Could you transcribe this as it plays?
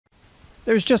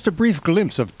There's just a brief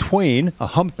glimpse of Twain, a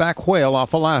humpback whale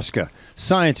off Alaska.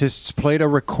 Scientists played a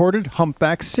recorded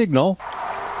humpback signal,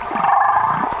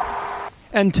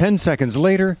 and 10 seconds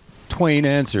later, Twain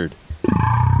answered.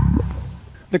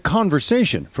 The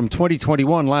conversation from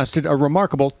 2021 lasted a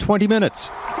remarkable 20 minutes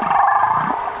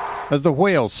as the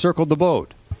whale circled the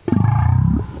boat.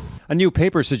 A new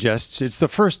paper suggests it's the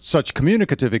first such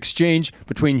communicative exchange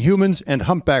between humans and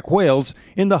humpback whales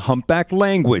in the humpback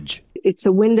language. It's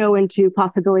a window into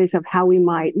possibilities of how we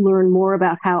might learn more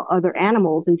about how other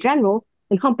animals in general,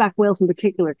 and humpback whales in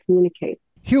particular, communicate.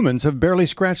 Humans have barely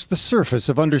scratched the surface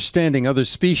of understanding other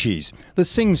species, the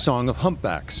sing-song of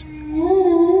humpbacks,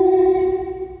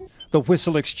 the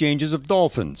whistle exchanges of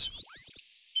dolphins,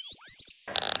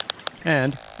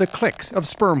 and the clicks of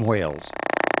sperm whales.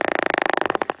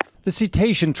 The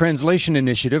Cetacean Translation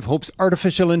Initiative hopes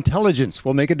artificial intelligence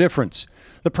will make a difference.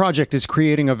 The project is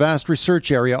creating a vast research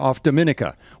area off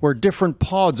Dominica, where different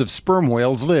pods of sperm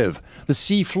whales live. The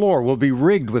sea floor will be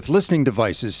rigged with listening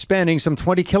devices spanning some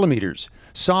 20 kilometers.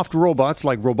 Soft robots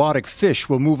like robotic fish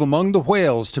will move among the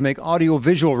whales to make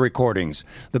audio-visual recordings.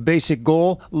 The basic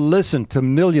goal, listen to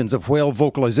millions of whale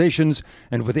vocalizations,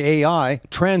 and with AI,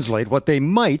 translate what they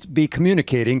might be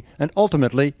communicating and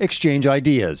ultimately exchange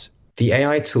ideas. The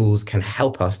AI tools can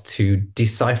help us to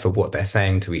decipher what they're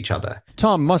saying to each other.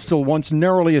 Tom Mustel once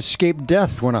narrowly escaped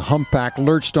death when a humpback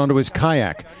lurched onto his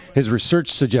kayak. His research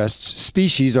suggests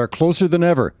species are closer than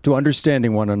ever to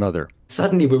understanding one another.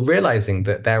 Suddenly we're realizing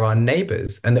that there are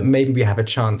neighbors and that maybe we have a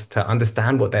chance to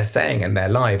understand what they're saying in their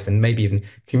lives and maybe even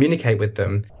communicate with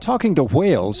them. Talking to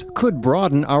whales could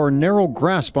broaden our narrow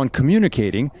grasp on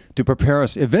communicating to prepare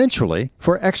us eventually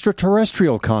for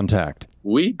extraterrestrial contact.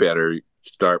 We better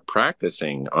start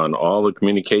practicing on all the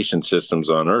communication systems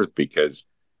on Earth, because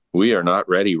we are not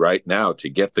ready right now to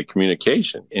get the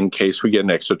communication in case we get an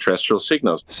extraterrestrial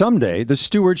signal. Someday, the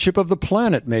stewardship of the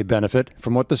planet may benefit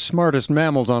from what the smartest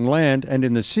mammals on land and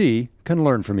in the sea can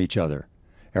learn from each other.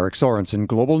 Eric Sorensen,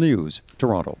 Global News,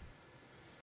 Toronto.